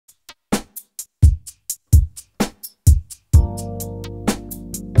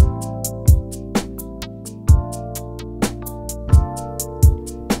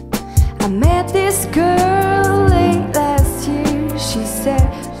this girl late last year. She said,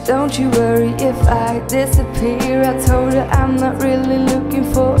 don't you worry if I disappear. I told her I'm not really looking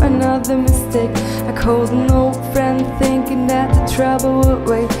for another mistake. I called an old friend thinking that the trouble would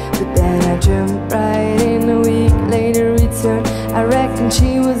wait, but then I jumped right in. A week later returned. I reckon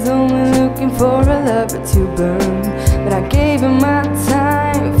she was only looking for a lover to burn, but I gave her my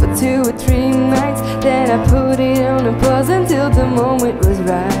time for 2 or 3 nights. Then I put it on a pause until the moment was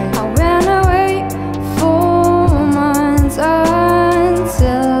right. I went away for months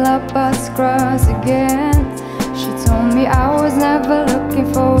until our paths crossed again. She told me I was never looking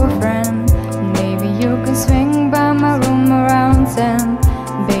for a friend. Maybe you can swing by my room around 10.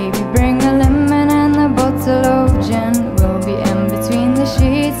 Baby, bring a lemon and a bottle of gin. We'll be in between the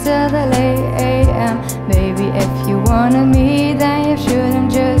sheets till the